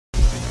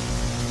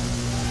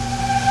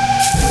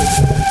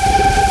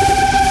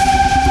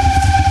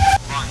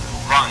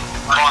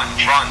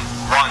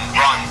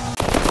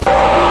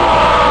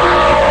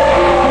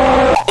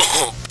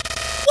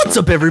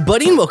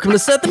everybody, and welcome to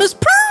Sethimus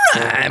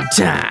Prime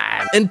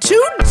Time. And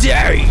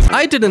today,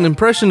 I did an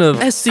impression of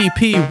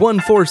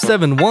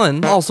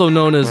SCP-1471, also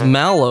known as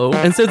Mallow.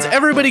 And since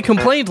everybody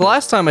complained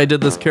last time I did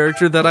this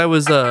character that I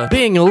was,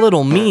 being a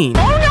little mean.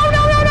 Oh, no!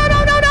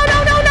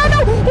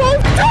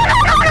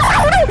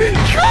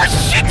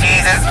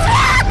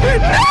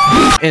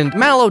 And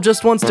Mallow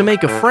just wants to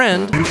make a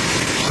friend.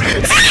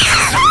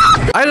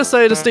 I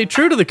decided to stay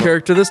true to the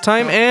character this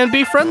time and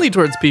be friendly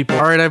towards people.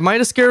 Alright, I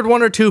might have scared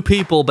 1 or 2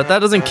 people, but that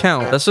doesn't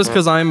count. That's just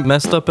because I'm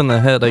messed up in the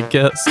head, I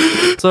guess.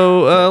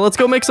 So, let's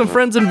go make some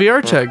friends in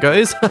VRCHAT,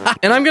 guys.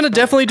 And I'm gonna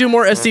definitely do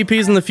more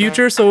SCPs in the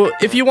future, so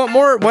if you want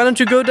more, why don't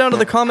you go down to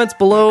the comments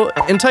below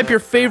and type your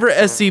favorite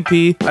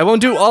SCP. I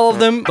won't do all of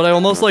them, but I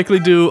will most likely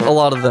do a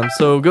lot of them.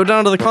 So go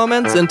down to the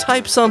comments and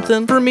type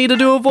something for me to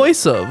do a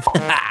voice of.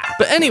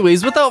 But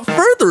anyways, without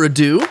further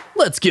ado,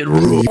 let's get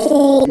right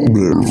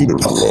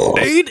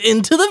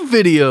into the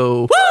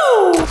video.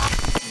 Woo!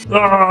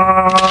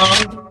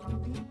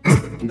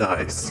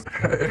 Nice.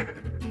 Hey,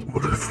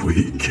 what if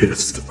we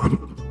kissed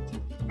on...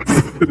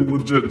 I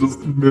legit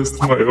just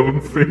missed my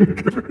own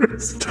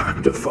fingers.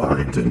 Time to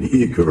find an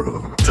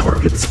e-girl.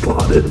 Target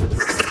spotted.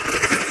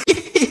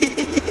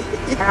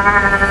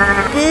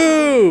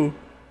 Boo!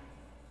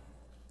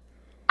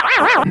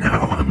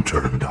 Now I'm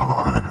turned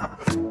on.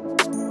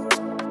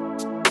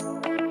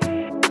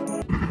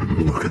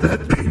 Look at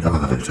that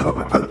peanut.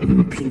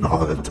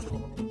 Peanut.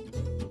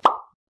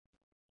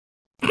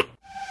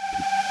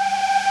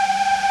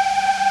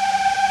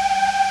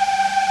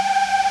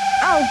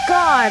 Oh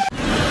God!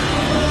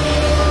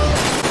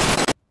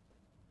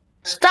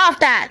 Stop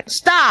that!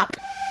 Stop!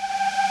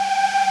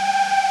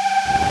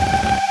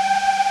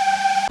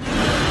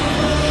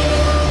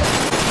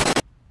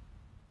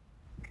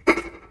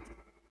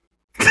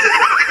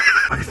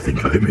 I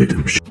think I made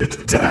him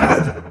shit,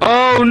 Dad.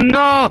 Oh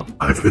no!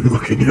 I've been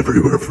looking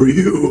everywhere for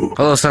you.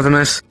 Hello,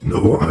 Sethimus.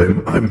 No,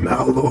 I'm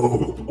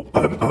Mallow.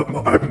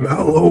 I'm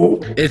Mallow.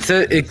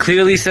 It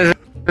clearly says it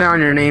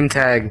on your name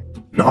tag.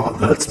 No,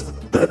 that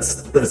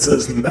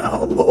says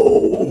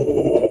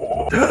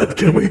Mallow. Dad,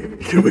 can we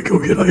go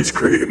get ice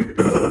cream?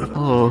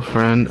 Hello,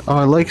 friend. Oh,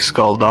 I like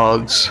skull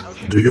dogs.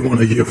 Do you want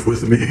to yiff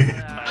with me?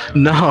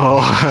 No.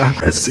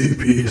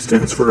 SCP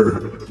stands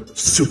for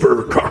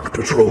Super Cock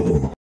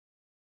Patrol.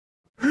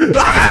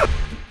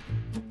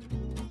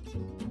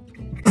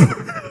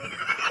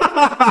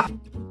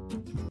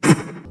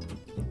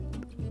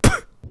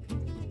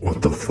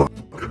 What the fuck?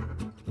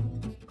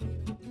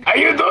 How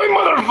you doing,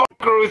 motherfucker?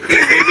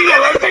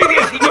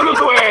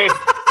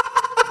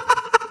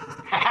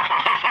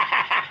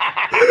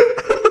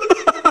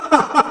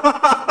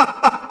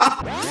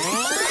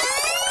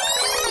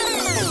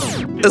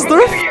 Is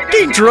there a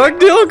fucking drug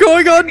deal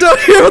going on down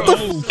here? What the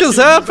fuck is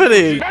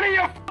happening? None of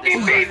your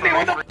fucking business.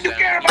 What the fuck you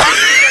care about?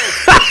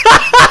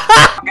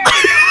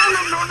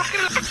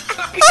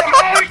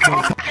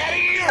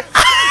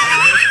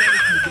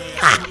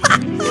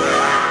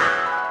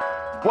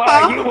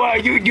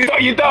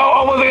 You thought I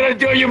wasn't gonna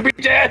join you,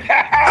 bitch ass?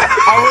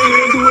 I wasn't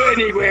gonna do it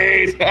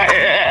anyways.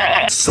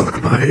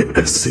 Suck my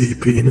SC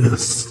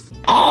penis.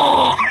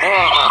 What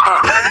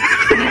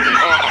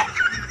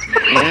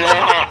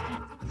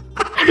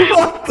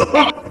the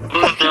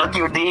Suck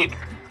you deep.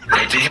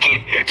 Just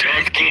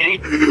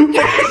kidding.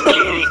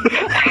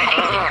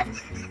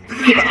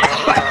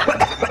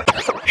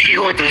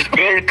 You want to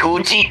spare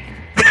coochie?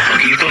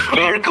 You to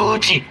spare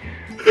coochie.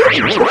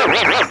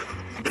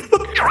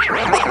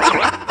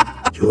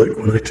 You like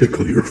when I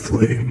tickle your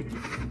flame,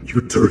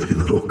 you dirty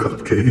little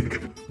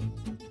cupcake?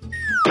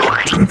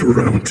 Time for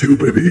round 2,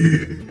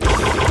 baby.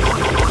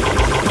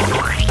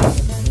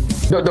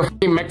 The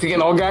fucking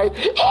Mexican old guy.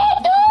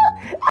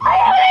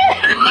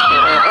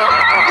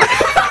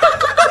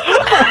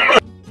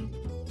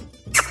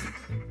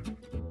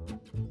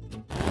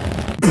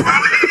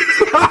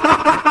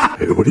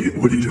 Hey, what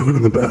are you doing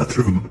in the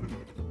bathroom?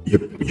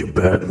 You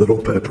bad little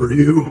pepper,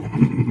 you.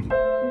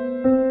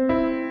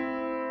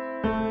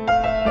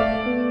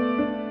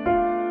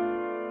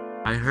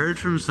 I heard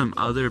from some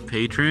other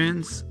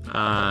patrons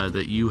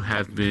that you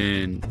have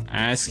been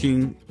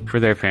asking for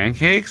their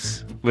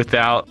pancakes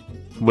without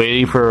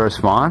waiting for a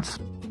response.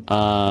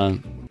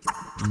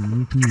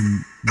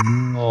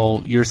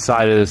 Well, your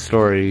side of the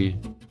story.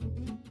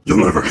 You'll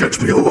never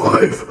catch me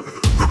alive.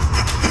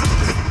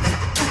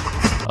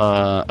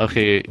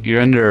 Okay,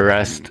 you're under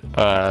arrest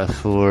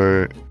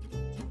for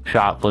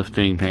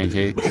shoplifting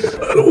pancakes.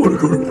 I don't want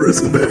to go to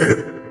prison,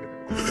 man.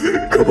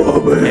 Come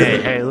on,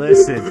 man. Hey,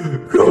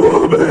 listen. Come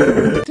on,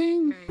 man.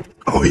 Ding.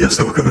 Oh, yes,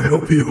 how can I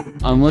help you?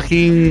 I'm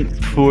looking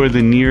for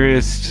the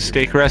nearest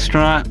steak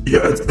restaurant.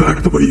 Yeah, it's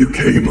back the way you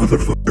came,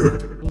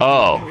 motherfucker.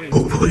 Oh.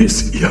 Oh,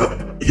 please, yeah,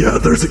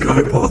 there's a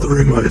guy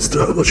bothering my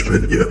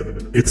establishment, yeah.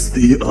 It's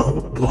the,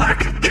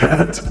 Blackkkk.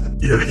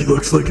 Yeah, he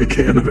looks like a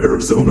can of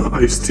Arizona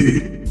iced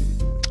tea.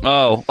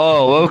 Oh,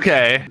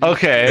 okay,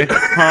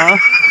 huh?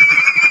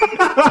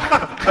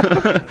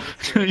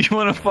 You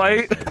wanna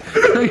fight?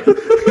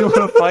 You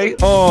wanna fight?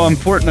 Oh, I'm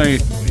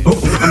Fortnite.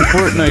 I'm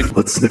Fortnite.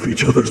 Let's sniff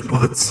each other's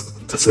butts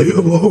to say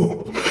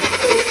hello.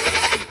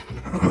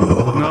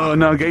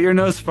 No, get your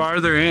nose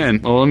farther in.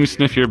 Oh, let me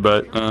sniff your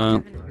butt. What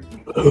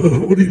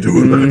are you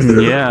doing back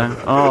there? Yeah.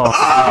 Oh.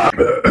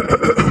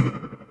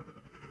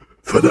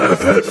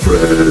 FNAF at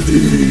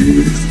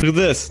Freddy's. Look at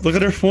this. Look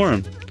at her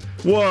form.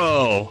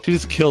 Whoa. She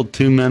just killed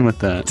 2 men with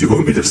that. Do you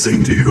want me to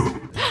sing to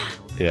you?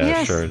 Yeah,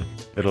 Yes. sure.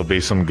 It'll be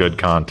some good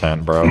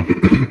content, bro.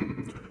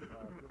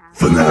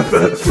 FNAF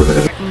at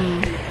Freddy's.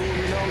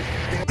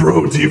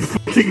 Bro, do you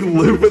fucking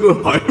live in a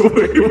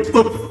highway? What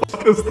the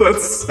fuck is that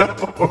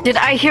sound? Did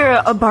I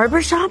hear a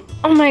barber shop?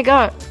 Oh my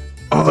god.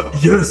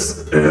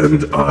 Yes,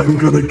 and I'm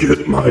gonna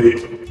get my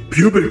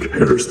pubic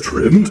hairs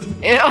trimmed.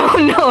 Oh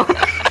no.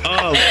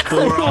 Oh,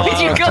 Would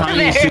you go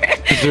there?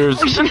 Scissors.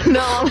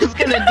 No, I was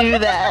gonna do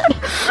that.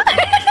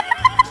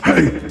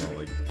 Hey!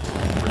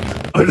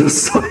 I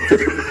just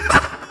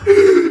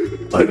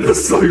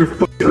saw your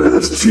fucking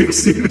ass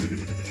cheeks. No,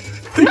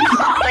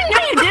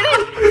 you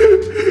didn't.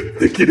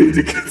 Think you need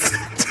to get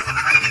some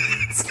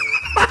ties.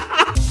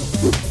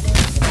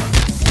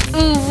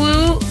 Ooh,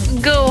 woo,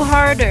 go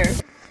harder.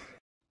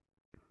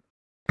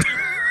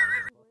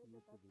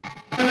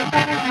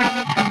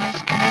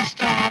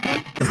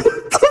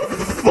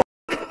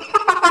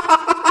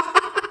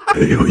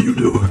 Hey, how you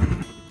doing?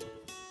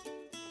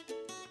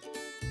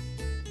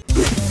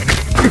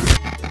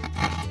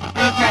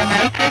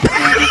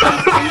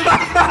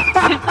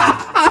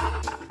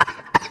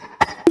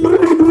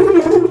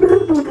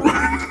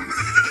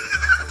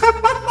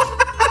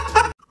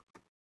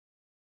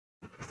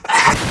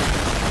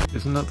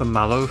 Isn't that the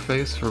Mallow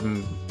face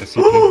from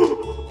SCP?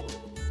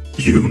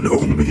 You know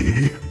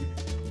me.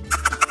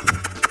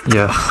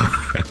 Yeah.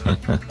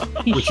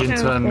 Which in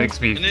turn makes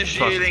me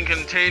Initiating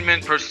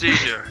containment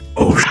procedure.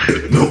 Oh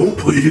shit, no,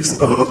 please.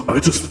 I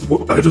just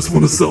want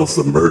to sell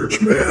some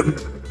merch, man.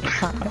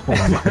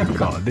 Oh my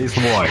god, these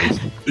boys.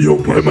 Yo,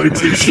 buy my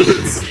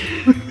t-shirts.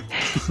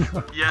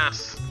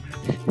 Yes.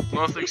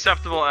 Most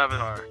acceptable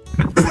avatar.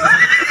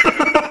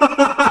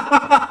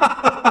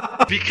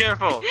 Be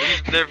careful.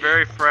 They're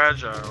very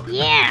fragile.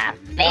 Yeah,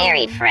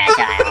 very fragile.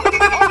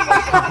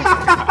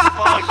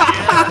 Fuck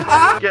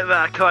yeah. Get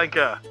that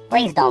clanker.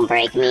 Please don't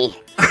break me.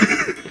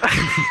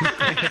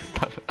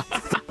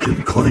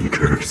 Fucking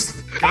clankers.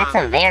 That's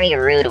a very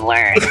rude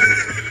word.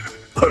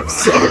 I'm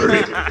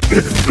sorry.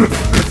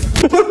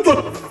 What the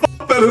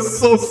fuck? That is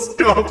so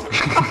scuffed.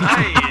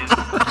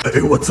 Nice.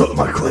 Hey, what's up,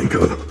 my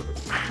clanker?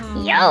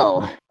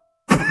 Yo.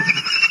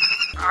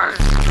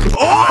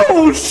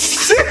 Oh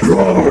shit!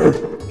 Roar!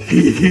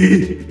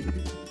 Hehe.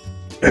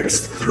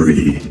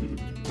 X3.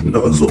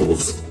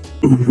 Nuzzles.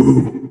 Ooh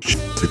woo.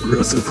 Shit's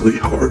aggressively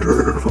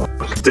harder.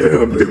 Fuck.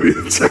 Damn, baby.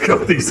 Check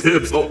out these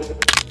hips. Oh.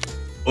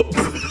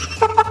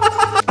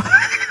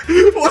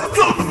 What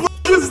the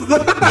fuck is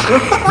that?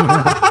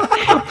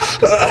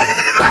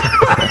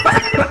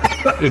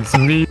 It's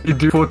me,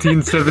 dude.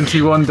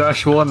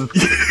 1471-1.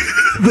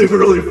 They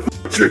really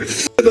fucked your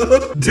shit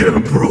up.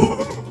 Damn,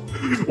 bro.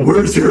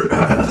 Where's your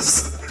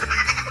ass?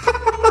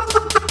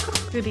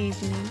 Good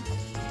evening.